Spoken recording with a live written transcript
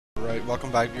Alright,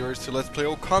 welcome back viewers to Let's Play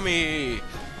Okami!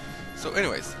 So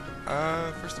anyways,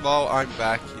 first of all, I'm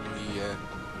back in the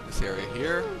this area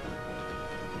here.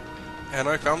 And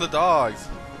I found the dogs!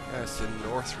 Yes, in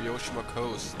North Ryoshima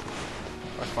Coast.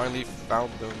 I finally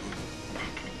found them.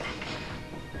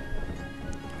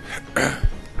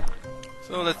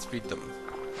 So let's feed them.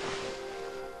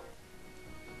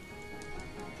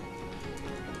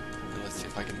 Let's see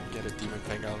if I can get a demon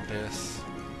thing out of this.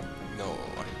 No,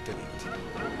 I didn't. Do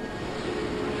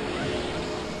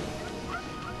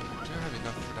I have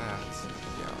enough for that?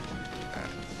 Yeah, I'm gonna do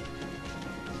that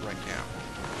right now.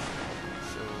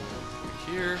 So,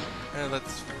 here, and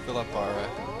let's fill up our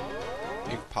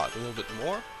ink pot a little bit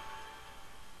more.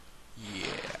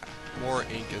 Yeah, more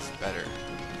ink is better.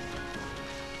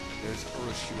 There's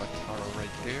Oroshima Taro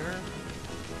right there.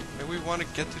 And we want to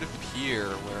get to the pier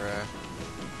where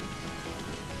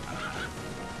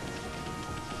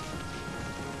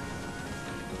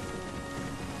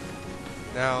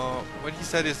now, what he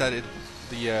said is that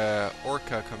the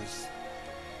Orca comes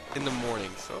in the morning,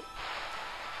 so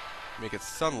make it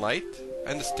sunlight,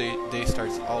 and the day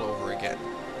starts all over again.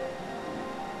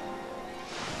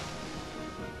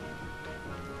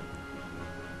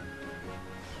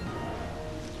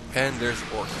 And there's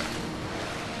Orca.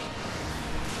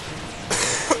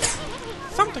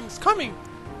 Something's coming!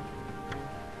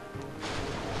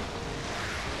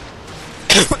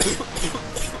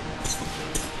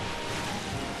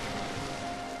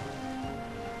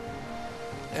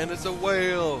 And it's a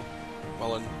whale!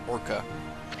 Well, an orca.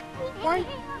 Why?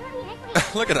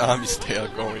 Look at Ami's tail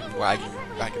going, wagging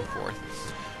back and forth.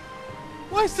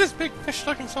 Why is this big fish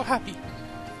looking so happy?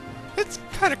 It's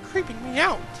kind of creeping me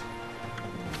out.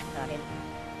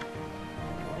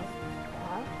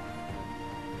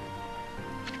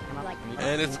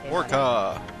 And it's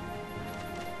Orca!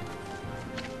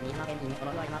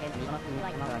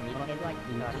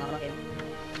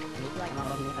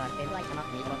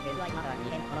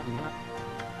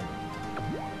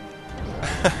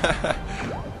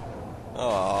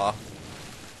 Aww.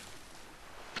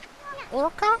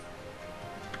 Orca?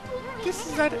 This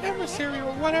is that emissary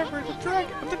or whatever, the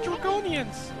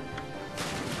Dragonians!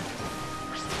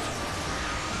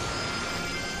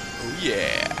 Oh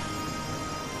yeah!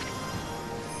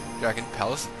 Dragon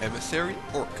Palace Emissary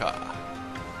Orca.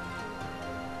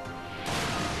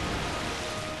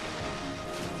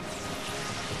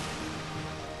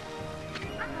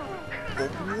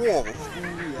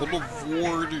 What a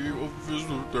variety of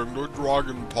visiting the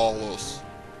Dragon Palace.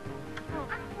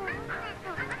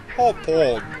 Hop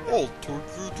on, I'll take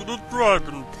you to the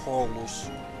Dragon Palace.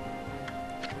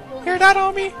 Hear that,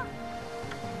 Ami?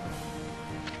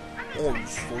 I'm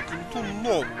second to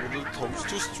none when it comes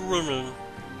to swimming.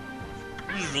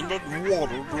 Even that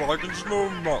water dragon's no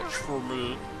match for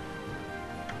me.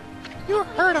 You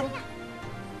heard him.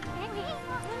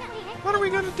 What are we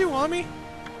gonna do, Ami?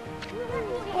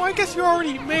 Oh, I guess you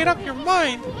already made up your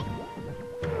mind.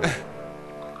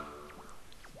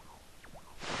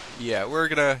 Yeah, we're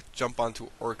gonna jump onto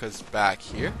Orca's back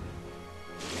here.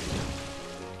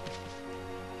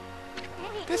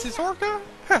 This is Orca?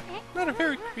 Huh, not a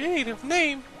very creative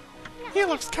name. He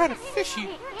looks kind of fishy,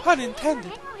 pun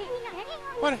intended.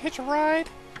 Want to hitch a ride?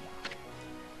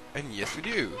 And yes, we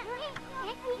do.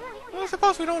 Well, I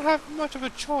suppose we don't have much of a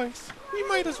choice. We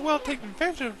might as well take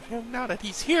advantage of him now that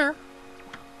he's here.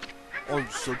 I'm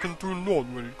second to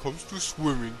none when it comes to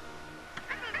swimming.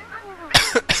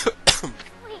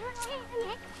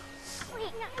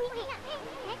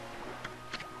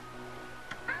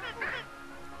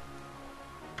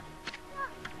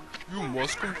 You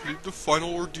must complete the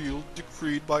final ordeal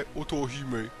decreed by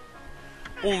Otohime.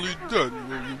 Only then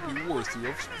will you be worthy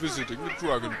of visiting the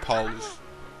Dragon Palace.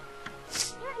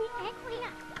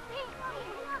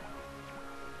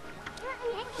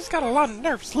 She's got a lot of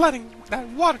nerves letting that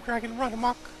water dragon run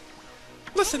amok.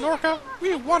 Listen, Orca,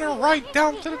 we want to ride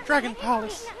down to the Dragon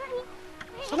Palace.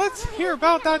 So let's hear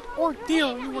about that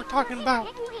ordeal you were talking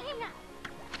about.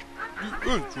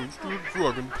 The entrance to the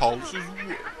Dragon Palace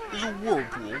is a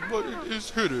whirlpool, but it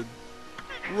is hidden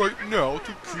right now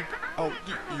to keep out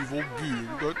the evil being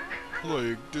that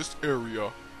plagued this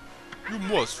area. You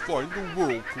must find the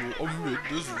whirlpool amid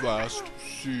this vast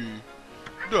sea.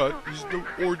 That is the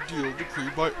ordeal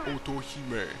decreed by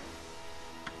Otohime.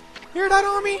 Hear that,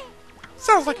 Ami?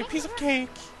 Sounds like a piece of cake.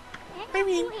 I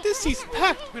mean, this sea's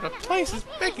packed with places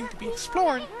begging to be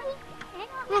explored.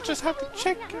 We'll just have to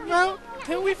check them out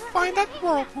till we find that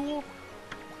whirlpool.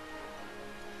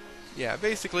 Yeah,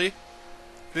 basically,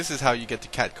 this is how you get to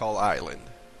Catcall Island.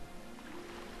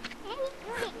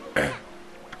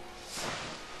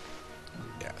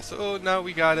 Yeah, so now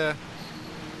we gotta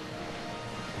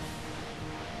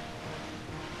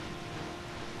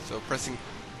So pressing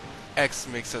X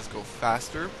makes us go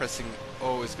faster. Pressing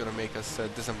O is gonna make us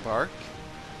disembark.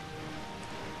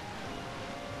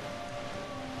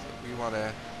 So we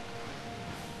wanna...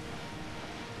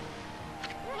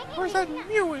 Where's that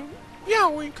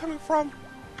meowing coming from?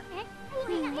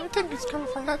 I think it's coming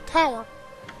from that tower.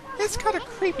 It's kind of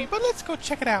creepy, but let's go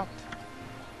check it out.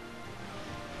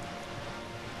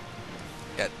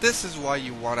 Yeah, this is why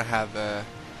you want to have a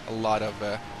lot of...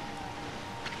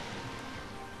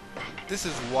 this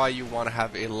is why you want to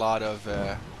have a lot of...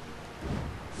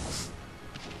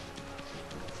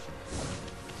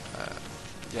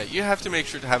 yeah, you have to make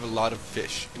sure to have a lot of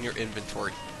fish in your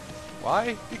inventory.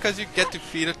 Why? Because you get to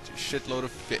feed a shitload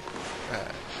of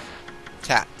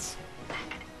cats.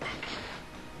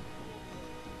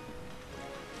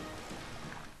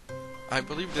 I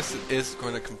believe this is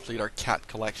going to complete our cat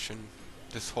collection.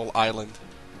 This whole island.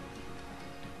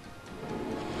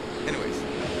 Anyways.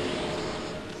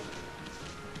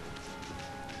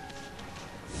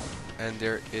 And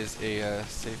there is a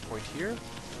save point here.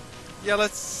 Yeah,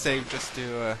 let's save just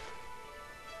to...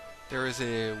 there is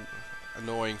a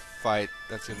annoying fight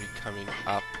that's going to be coming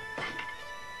up.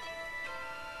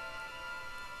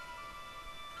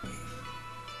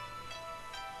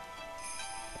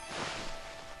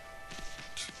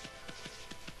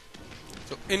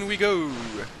 So in we go!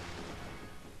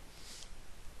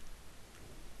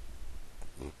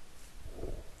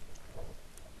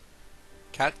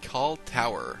 Cat Call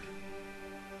Tower.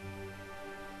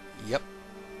 Yep.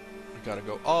 We gotta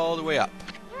go all the way up.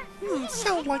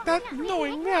 Sounds like that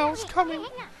annoying meow's coming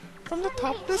from the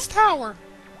top of this tower.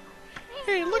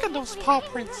 Hey, look at those paw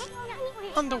prints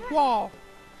on the wall.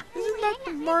 Isn't that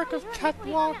the mark of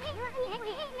catwalk?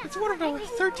 It's one of the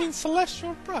 13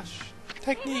 celestial brush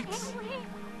techniques.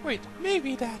 Wait,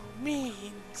 maybe that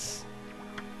means...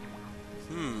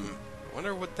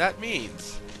 wonder what that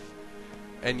means.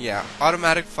 And yeah,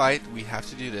 automatic fight, we have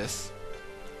to do this.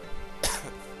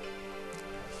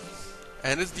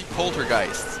 And it's the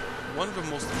poltergeist. One of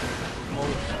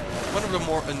the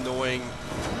more annoying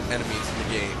enemies in the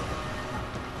game.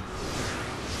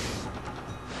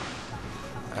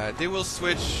 They will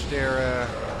switch their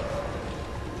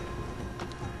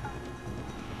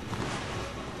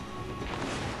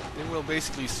they will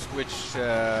basically switch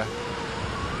yeah,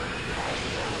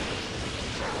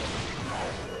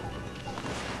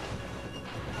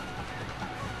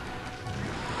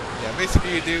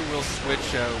 basically they will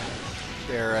switch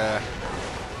their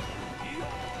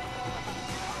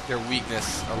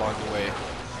weakness along the way.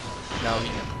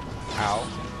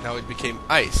 Now it became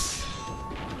ice.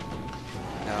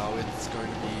 Now it's going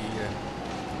to be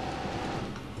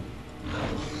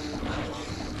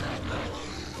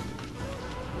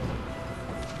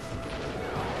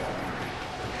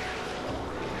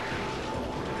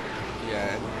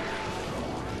yeah.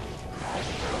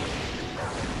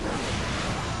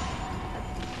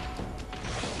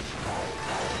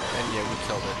 And yeah, we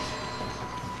killed it.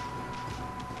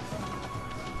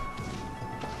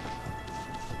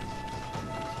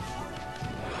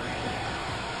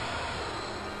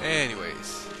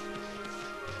 Anyways,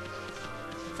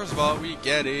 first of all, we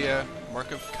get a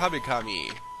mark of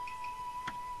Kabikami.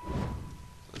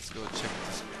 Let's go check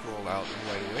this scroll out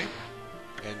right away.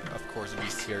 And of course, the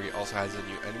bestiary also has a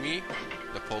new enemy,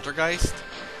 the poltergeist.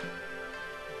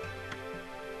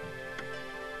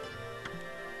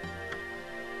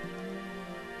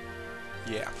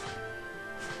 Yeah.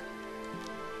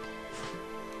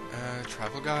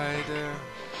 Travel guide.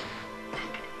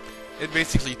 It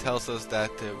basically tells us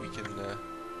that we can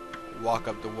walk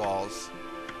up the walls.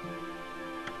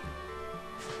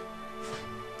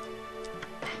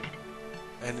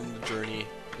 And in the journey,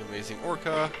 the amazing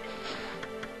Orca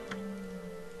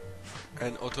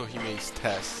and Otohime's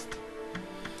test.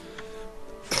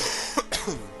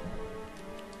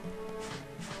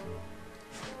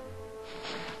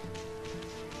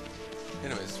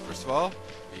 Anyways, first of all,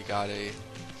 we got a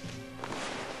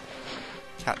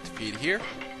cat to feed here.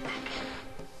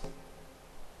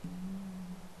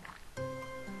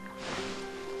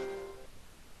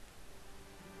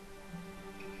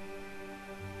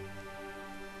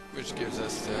 Which gives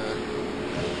us,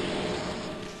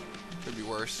 could be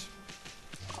worse.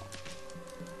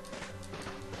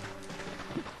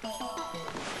 And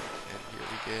here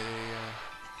we get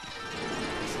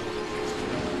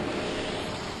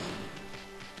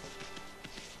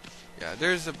yeah,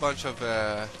 there's a bunch of,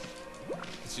 as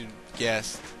you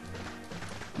guessed,